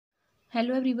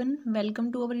Hello everyone,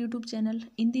 welcome to our YouTube channel.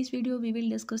 In this video, we will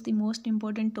discuss the most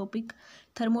important topic,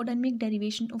 thermodynamic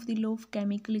derivation of the law of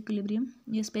chemical equilibrium.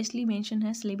 ये specially mention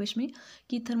है syllabus में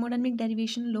कि thermodynamic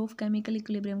derivation law of chemical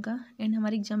equilibrium का and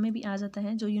हमारे exam में भी आ जाता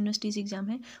है, जो यूनिवर्सिटीज एग्जाम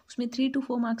है उसमें 3 to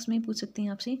 4 मार्क्स में पूछ सकते हैं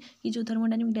आपसे कि जो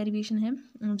थर्मोडायनेमिक डेरिवेशन है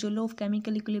जो लॉ ऑफ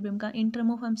केमिकल इक्विलिब्रियम का इन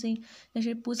टर्म ऑफ हमसे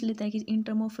जैसे पूछ लेता है कि इन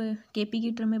टर्म ऑफ केपी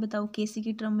की टर्म में बताओ, केसी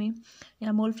की टर्म में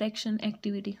या मोल फ्रैक्शन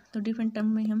एक्टिविटी, तो डिफरेंट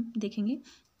टर्म में हम देखेंगे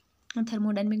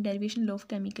thermodynamic derivation law of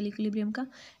chemical equilibrium का।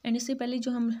 एंड इससे पहले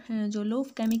जो लॉ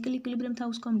ऑफ केमिकल इक्विलिब्रियम था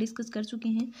उसको हम डिस्कस कर चुके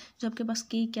हैं। जो आपके पास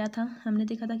के क्या था, हमने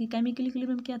देखा था कि केमिकल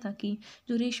इक्विलिब्रियम क्या था कि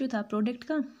जो रेशियो था प्रोडक्ट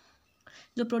का,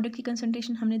 जो प्रोडक्ट की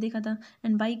कंसंट्रेशन हमने देखा था,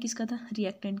 एंड बाई किसका था,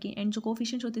 रिएक्टेंट की, एंड जो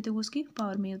कोफिशिएंट्स होते थे वो उसकी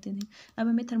पावर में होते थे। अब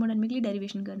हमें थर्मोडायनेमिकली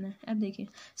डेरिवेशन करना है। अब देखिए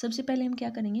सबसे पहले हम क्या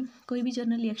करेंगे, कोई भी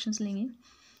जर्नल रिएक्शंस लेंगे।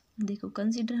 देखो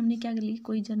कंसीडर हमने क्या कर ली,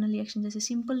 कोई जर्नल रिएक्शन जैसे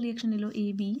सिंपल रिएक्शन ले लो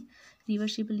A B,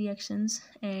 reversible reactions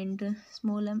and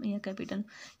small M या कैपिटल।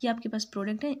 ये आपके पास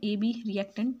प्रोडक्ट है, ए बी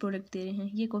रिएक्टेंट प्रोडक्ट दे रहे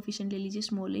हैं, ये कोफिशिएंट ले लीजिए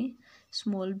small A,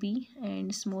 small B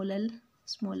and small L,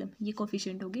 small M, ये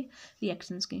कोफिशिएंट हो गए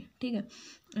रिएक्शंस के, ठीक है।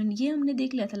 एंड ये हमने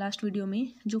देख लिया था लास्ट वीडियो में,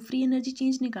 जो फ्री एनर्जी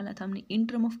चेंज निकाला था हमने in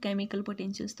term of chemical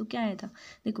potentials. तो क्या आया था,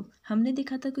 देखो हमने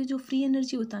देखा था कि जो फ्री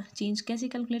एनर्जी होता है चेंज कैसे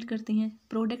कैलकुलेट करते हैं,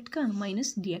 प्रोडक्ट का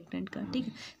माइनस रिएक्टेंट का, ठीक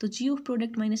है। तो जी of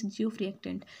product minus ji of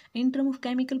reactant. In term of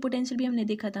chemical potential भी हमने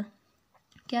देखा था,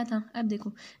 क्या था, अब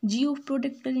देखो जी ऑफ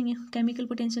प्रोडक्ट करेंगे केमिकल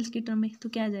पोटेंशियल्स की टर्म में तो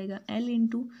क्या आ जाएगा एल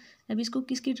इंटू, अब इसको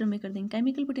किसकी टर्म में कर देंगे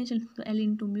केमिकल पोटेंशियल, तो एल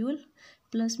इंटू म्यूअल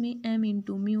प्लस में एम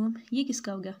इंटू म्यू एम, ये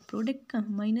किसका हो गया प्रोडक्ट का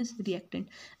माइनस रिएक्टेंट।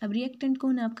 अब रिएक्टेंट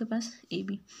कौन है आपके पास, ए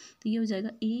बी, तो ये हो जाएगा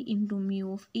ए into mu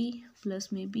of A plus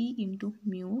में B into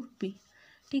mu of B,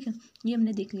 ठीक है। ये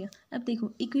हमने देख लिया। अब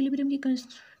देखो इक्विलिब्रियम की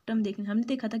टर्म देखना, हमने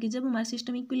देखा था कि जब हमारा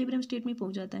सिस्टम इक्विलिब्रियम स्टेट में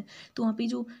पहुंच जाता है तो वहाँ पे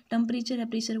जो टेम्परेचर है,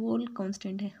 प्रेशर, वो ऑल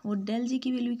कांस्टेंट है और डेल जी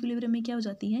की वैल्यू इक्विलिब्रियम में क्या हो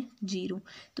जाती है, जीरो।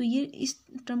 तो ये इस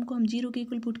टर्म को हम जीरो के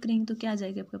इक्वल पुट करेंगे तो क्या आ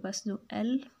जाएगा आपके पास, जो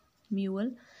एल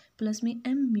म्यूअल प्लस में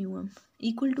M mu M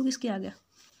equal to किसके आ गया,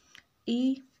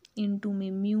 ए इंटू में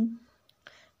म्यू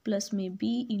प्लस में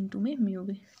बी इंटू में म्यू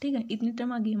बी, ठीक है। इतनी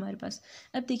टर्म आ गई हमारे पास।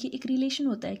 अब देखिए एक रिलेशन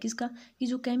होता है किसका, कि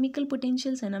जो केमिकल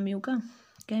पोटेंशियल्स है ना म्यू का,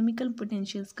 केमिकल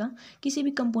पोटेंशियल्स का किसी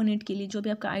भी कंपोनेंट के लिए जो भी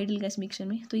आपका आइडियल गैस मिक्सचर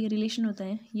में, तो ये रिलेशन होता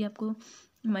है, ये आपको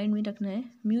माइंड में रखना है,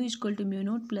 mu equal to mu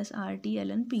naught plus R T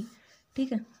L N P,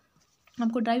 ठीक है।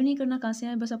 आपको ड्राइव नहीं करना कहाँ से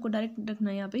आए, बस आपको डायरेक्ट रखना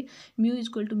है यहाँ पे mu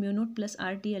equal to mu naught plus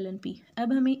R T L N P.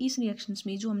 अब हमें इस रिएक्शंस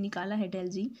में जो हम निकाला है डेल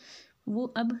जी, वो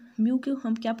अब म्यू को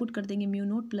हम क्या पुट कर देंगे, mu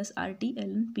naught plus R T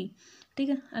L N P, ठीक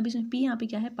है। अब इसमें पी यहाँ पे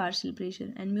क्या है, partial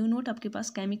pressure, and mu naught आपके पास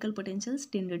केमिकल पोटेंशियल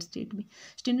स्टैंडर्ड स्टेट में।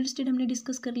 स्टैंडर्ड स्टेट हमने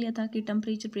डिस्कस कर लिया था कि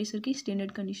टेम्परेचर प्रेशर की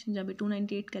स्टैंडर्ड कंडीशन, जहाँ पे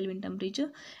 298 kelvin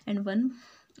temperature and 1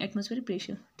 atmosphere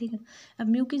pressure, ठीक है। अब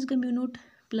म्यू की जगह म्यू नोट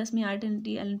प्लस में R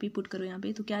T L N P put करो यहाँ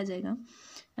पे, तो क्या आ जाएगा,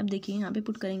 अब देखिए यहाँ पे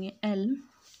पुट करेंगे एल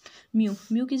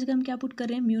म्यू की जगह हम क्या पुट कर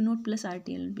रहे हैं, mu naught plus R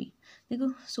T L N P. देखो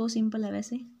सो सिंपल है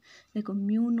वैसे, देखो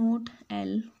म्यू नोट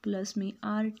एल प्लस में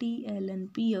R T L N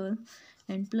P और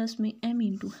एंड प्लस में एम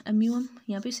इंटू, अब म्यू एम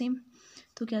यहाँ पे सेम,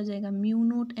 तो क्या आ जाएगा म्यू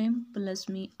नोट एम प्लस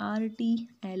में R T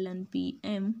L N P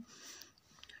M,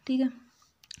 ठीक है,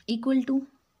 इक्वल टू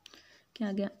क्या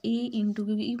आ गया ए इंटू,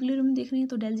 क्योंकि इक्विलिब्रियम में देख रहे हैं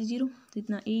तो डेल जी जीरो, तो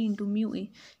इतना ए इंटू म्यू ए,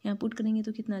 यहाँ पुट करेंगे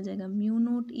तो कितना आ जाएगा म्यू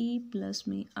नोट ए प्लस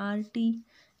में R T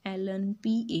L N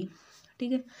P A,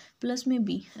 ठीक है, प्लस में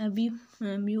बी, अभी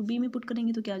म्यू बी में पुट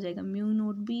करेंगे तो क्या आ जाएगा म्यू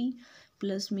नोट बी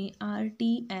प्लस में R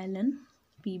T L N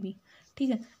P B, ठीक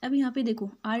है। अब यहाँ पे देखो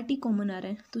आर टी कॉमन आ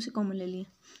रहा है तो उसे कॉमन ले लिए,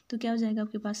 तो क्या हो जाएगा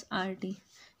आपके पास आर टी,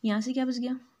 यहाँ से क्या बच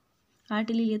गया, आर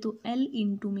टी ले लिए तो एल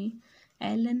इंटू में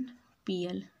एल एन पी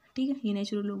एल, ठीक है, ये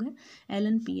नेचुरल लोग हैं, L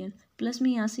N P L plus में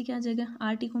यहाँ से क्या आ जाएगा,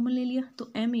 आर टी कॉमन ले लिया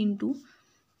तो M into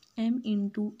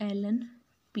L N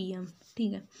P M,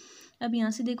 ठीक है। अब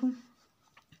यहाँ से देखो,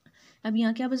 अब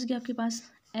यहाँ क्या बच गया आपके पास,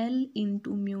 L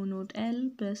into mu naught L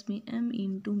plus में M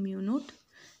into mu naught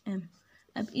M.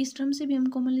 अब इस टर्म से भी हम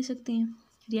कॉमन ले सकते हैं,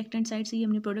 रिएक्टेंट साइड से ही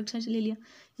हमने प्रोडक्ट साइड से ले लिया,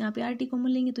 यहाँ पे आर टी कॉमन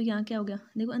लेंगे तो यहाँ क्या हो गया,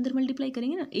 देखो अंदर मल्टीप्लाई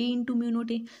करेंगे ना, ए इंटू म्यू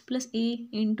नोट ए प्लस ए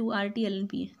into R T L N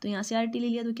P है, तो यहाँ से आर टी ले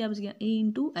लिया तो क्या बच गया ए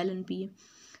इंटू एल एन पी है,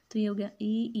 तो ये हो गया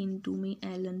ए इंटू में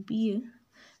L N P A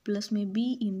plus में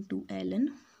B into L N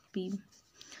P.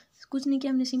 कुछ नहीं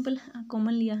किया हमने, सिंपल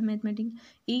कॉमन लिया मैथमेटिक,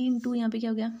 ए इंटू यहाँ पे क्या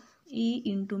हो गया ए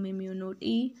इंटू में म्यू नोट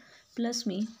ए प्लस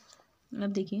में, अब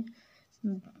देखिए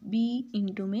बी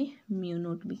इंटू में म्यू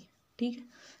नोट बी, ठीक है।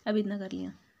 अब इतना कर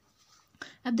लिया।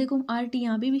 अब देखो आर टी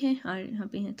यहाँ पे भी है, आर यहाँ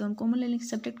पे है, तो हम कॉमन ले लेंगे,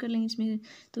 सब्ट्रैक्ट कर लेंगे इसमें,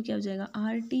 तो क्या हो जाएगा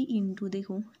आर टी इंटू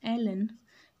देखो एल एन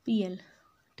पी एल,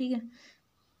 ठीक है।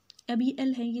 अब ये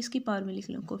एल है, ये इसकी पावर में लिख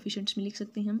लो, कोफिशिएंट्स में लिख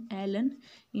सकते हैं हम L N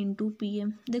into P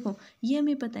M. देखो ये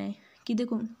हमें पता है कि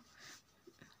देखो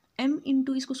m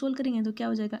इंटू इसको सोल्व करेंगे तो क्या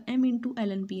हो जाएगा m into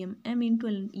L N P M, M into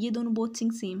L, ये दोनों बोथ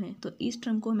थिंग सेम है, तो इस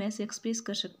टर्म को हम ऐसे एक्सप्रेस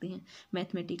कर सकते हैं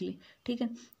मैथमेटिकली, ठीक है।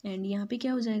 एंड यहाँ पे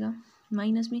क्या हो जाएगा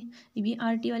माइनस में, ये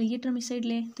आर टी वाली ये टर्म इस साइड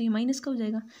ले तो ये माइनस का हो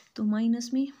जाएगा, तो माइनस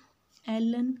में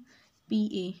एल एन पी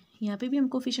ए, यहाँ पे भी हम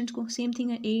कोफिशिएंट्स को सेम थिंग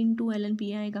है, ए into L N P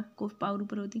A आएगा, को पावर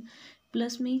ऊपर होती,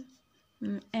 प्लस में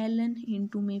एल एन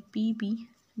इंटू में पी बी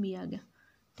भी आ गया,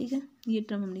 ठीक है। ये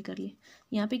टर्म हमने कर लिया।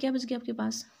 यहाँ पे क्या बच गया आपके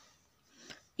पास,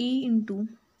 ए इंटू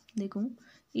देखो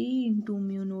ए इंटू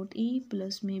म्यू नोट ए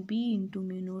प्लस में B into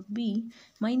mu naught B,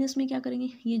 minus में क्या करेंगे,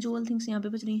 ये जो ऑल थिंग्स यहाँ पे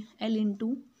बच रही हैं, L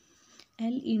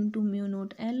into mu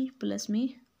naught L plus में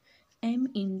M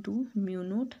into mu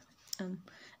naught M.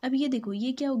 अब ये देखो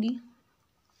ये क्या होगी,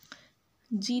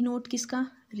 जी नोट किसका,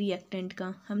 रिएक्टेंट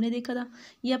का, हमने देखा था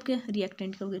ये आपके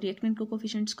रिएक्टेंट का हो गया, रिएक्टेंट को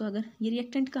कोफिशिएंट्स को अगर ये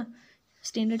रिएक्टेंट का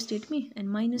स्टैंडर्ड स्टेट में एंड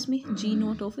माइनस में जी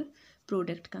नोट ऑफ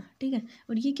प्रोडक्ट का, ठीक है।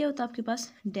 और ये क्या होता है आपके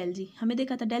पास डेल जी, हमें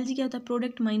देखा था डेल जी क्या होता है,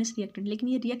 प्रोडक्ट माइनस रिएक्टेंट, लेकिन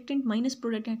ये रिएक्टेंट माइनस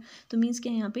प्रोडक्ट है तो मीन्स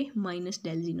क्या है यहाँ पे माइनस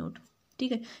डेल जी नोट,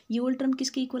 ठीक है। ये ऑल टर्म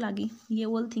किसके इक्वल आ गई, ये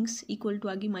ऑल थिंग्स इक्वल टू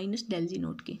आ गई माइनस डेल जी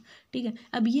नोट के, ठीक है।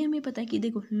 अब ये हमें पता है कि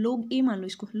देखो log ए मान लो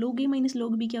इसको, log ए माइनस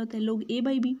log बी क्या होता है, log A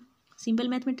by B, simple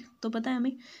mathematics तो पता है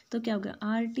हमें, तो क्या होगा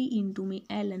आर टी इंटू में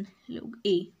L N log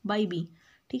A by B,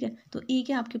 ठीक है। तो ए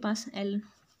क्या आपके पास एल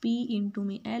पी इंटू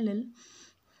में एल एल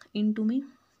इंटू में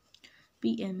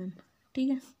पी एम एम, ठीक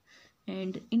है।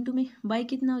 एंड इंटू में बाई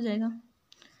कितना हो जाएगा,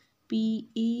 पी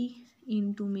ए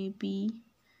इंटू में पी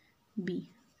बी,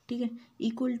 ठीक है,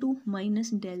 equal to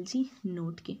minus del ji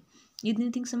note के। इतनी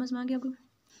थिंग समझ में आ गया आपको,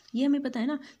 ये हमें पता है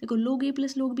ना। देखो log ए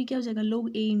प्लस log बी क्या हो जाएगा, log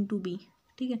ए इंटू बी,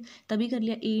 ठीक है, तभी कर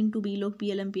लिया ए into B log P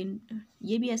L M P N,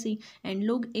 ये भी ऐसे ही, and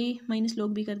log A minus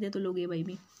log B कर दिया तो log A by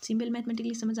B, simple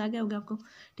mathematically समझ आ गया होगा आपको,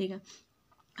 ठीक है।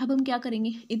 अब हम क्या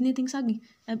करेंगे, इतने थिंग्स आ गई,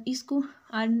 अब इसको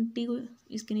आर टी को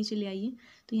इसके नीचे ले आइए,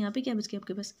 तो यहाँ पे क्या बच गया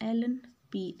आपके पास, L N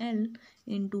P L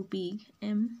into P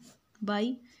M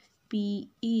by P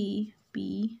A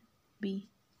P B,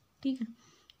 ठीक है,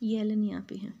 ये एल एन यहाँ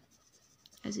पे है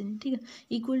ऐसे नहीं, ठीक है,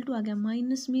 इक्वल टू आ गया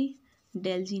माइनस में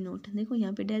डेल जी नोट, देखो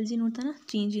यहाँ पे डेल जी नोट था ना,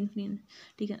 चेंज इन फ्री,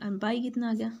 ठीक है, और बाई कितना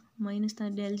आ गया, माइनस था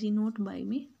डेल जी नोट बाई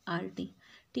में आर टी,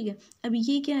 ठीक है। अब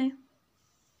ये क्या है,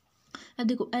 अब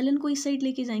देखो एल एन को इस साइड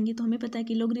लेके जाएंगे तो हमें पता है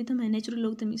कि लॉगरिथम है, नेचुरल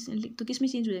लॉगरिथम, तो किस में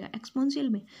चेंज हो जाएगा, एक्सपोनेंशियल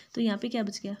में, तो यहाँ पे क्या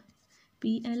बच गया,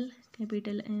 P L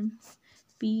capital M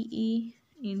P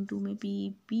A into में पी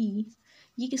बी,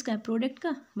 ये किसका है, प्रोडक्ट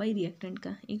का बाई रिएक्टेंट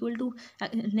का, इक्वल टू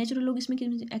नेचुरल लॉग इसमें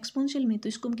एक्सपोनेंशियल में, तो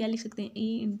इसको हम क्या लिख सकते हैं,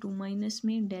 ए इंटू माइनस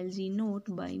में डेल जी नोट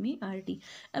बाई में आर टी।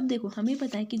 अब देखो हमें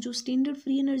पता है कि जो स्टैंडर्ड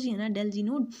फ्री एनर्जी है ना डेल जी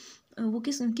नोट, वो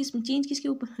किस चेंज किसके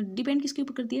ऊपर डिपेंड किसके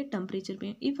ऊपर करती है, टेम्परेचर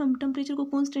पे। इफ़ हम टेम्परेचर को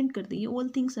कांस्टेंट कर देंगे ऑल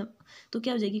थिंग्स तो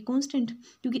क्या हो जाएगी कांस्टेंट,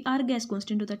 क्योंकि आर गैस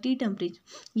कांस्टेंट होता है, टी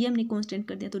टेम्परेचर ये हमने कांस्टेंट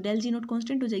कर दिया तो डेल जी नोट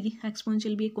कांस्टेंट हो जाएगी,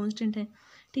 एक्सपोनेंशियल भी एक कांस्टेंट है,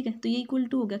 ठीक है। तो ये इक्वल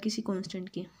टू होगा किसी कांस्टेंट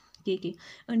के के,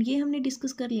 और ये हमने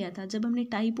डिस्कस कर लिया था जब हमने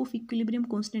टाइप ऑफ इक्विलिब्रियम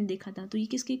कांस्टेंट देखा था, तो ये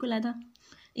किसके इक्वल आया था,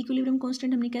 इक्विलिब्रियम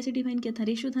कांस्टेंट हमने कैसे डिफाइन किया था,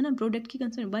 रेशियो था ना प्रोडक्ट की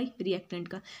कंसर्न बाय रिएक्टेंट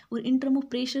का, और इन टर्म ऑफ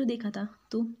प्रेशर देखा था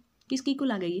तो किसके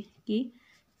इक्वल आ गई है, के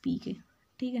पी के,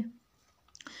 ठीक है।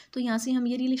 तो यहाँ से हम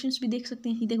ये रिलेशंस भी देख सकते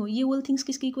हैं, देखो ये ऑल थिंग्स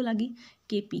किसके इक्वल आ गई,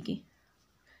 के पी के,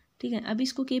 ठीक है। अब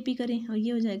इसको के पी करें और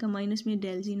ये हो जाएगा माइनस में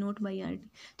del ji note by R T,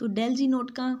 तो डेल जी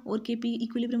नोट का और के पी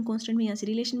इक्विलिब्रियम कांस्टेंट में यहाँ से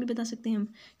रिलेशन भी बता सकते हैं हम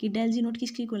कि डेल जी नोट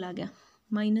किसके इक्वल आ गया,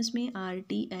 माइनस में आर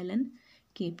टी एल एन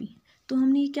के पी। तो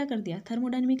हमने ये क्या कर दिया,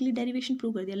 थर्मोडायनेमिकली डेरिवेशन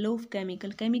प्रूव कर दिया, लॉ ऑफ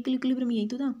केमिकल इक्विलिब्रियम यही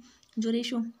तो था जो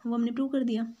रेशो वो हमने प्रूव कर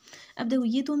दिया। अब देखो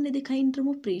ये तो हमने देखा in term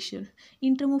of pressure,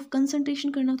 in term of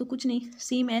concentration करना तो कुछ नहीं,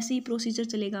 सेम ऐसे ही प्रोसीजर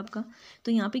चलेगा आपका।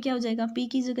 तो यहाँ पे क्या हो जाएगा, पी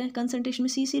की जगह कंसंट्रेशन में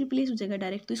सी से रिप्लेस हो जाएगा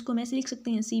डायरेक्ट, तो इसको हम ऐसे लिख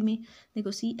सकते हैं सी में,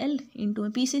 देखो सी एल इंटू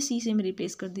में पी से सी से में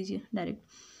रिप्लेस कर दीजिए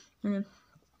डायरेक्ट,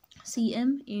 सी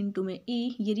एम इंटू में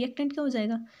ए, ये रिएक्टेंट का हो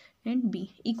जाएगा, एंड बी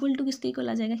इक्वल टू किसके इक्वल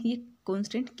आ जाएगा, ये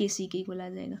कांस्टेंट के सी के इक्वल आ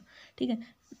जाएगा, ठीक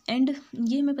है। एंड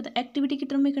ये हमें पता एक्टिविटी के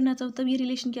टर्म में करना था, तब ये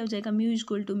रिलेशन क्या हो जाएगा, mu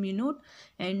equal to mu naught,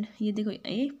 and ये देखो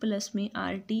ए प्लस में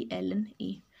R T L N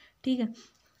A, ठीक है।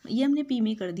 ये हमने पी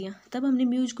में कर दिया, तब हमने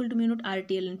mu equal to mu naught R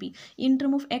T L N P, in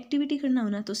term of activity करना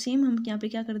होना तो सेम हम यहाँ पे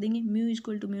क्या कर देंगे, mu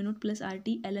equal to mu naught plus R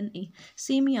T L N A,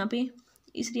 same यहाँ पे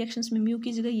इस रिएक्शंस में म्यू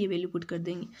की जगह ये वैल्यू पुट कर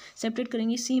देंगे, सेपरेट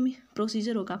करेंगे, सेम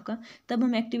प्रोसीजर होगा आपका, तब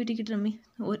हम एक्टिविटी के टर्म में,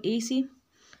 और ए से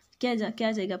क्या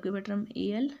आ जाएगा आपके पास टर्म, ए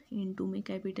एल इंटू में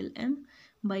कैपिटल एम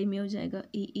बाई में हो जाएगा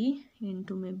ए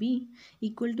इंटू में बी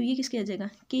इक्वल टू ये किसके आ जाएगा,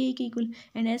 के के इक्वल,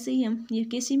 एंड ऐसे ही हम ये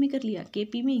के सी में कर लिया, के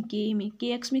पी में, के ए में,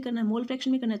 के एक्स में करना है, मोल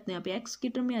फ्रैक्शन में करना है, तो यहाँ पे एक्स के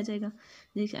टर्म में आ जाएगा,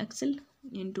 देखिए एक्सएल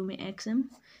इंटू में x M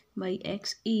by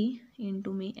x A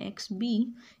into में एक्स बी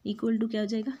इक्वल टू क्या हो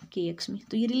जाएगा के एक्स में।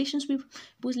 तो ये रिलेशंस भी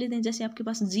पूछ लेते हैं, जैसे आपके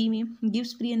पास जी में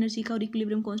गिव्स फ्री एनर्जी का और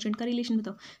इक्विलिब्रियम कांस्टेंट का रिलेशन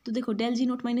बताओ। तो देखो डेल जी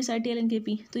note minus R T L N के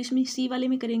पी, तो इसमें सी वाले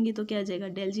में करेंगे तो क्या आ जाएगा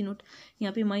डेल जी नोट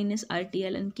यहाँ पे minus R T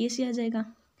L N के से आ जाएगा,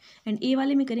 एंड ए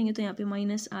वाले में करेंगे तो यहाँ पे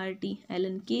minus R T L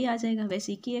N के आ जाएगा,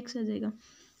 वैसे ही के एक्स आ जाएगा।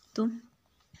 तो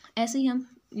ऐसे ही हम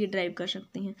ये ड्राइव कर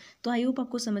सकते हैं। तो आई होप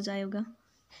आपको समझ आया होगा।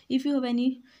 If you have any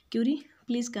Curie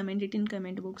please comment it in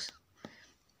comment box.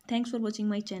 Thanks for watching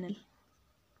my channel.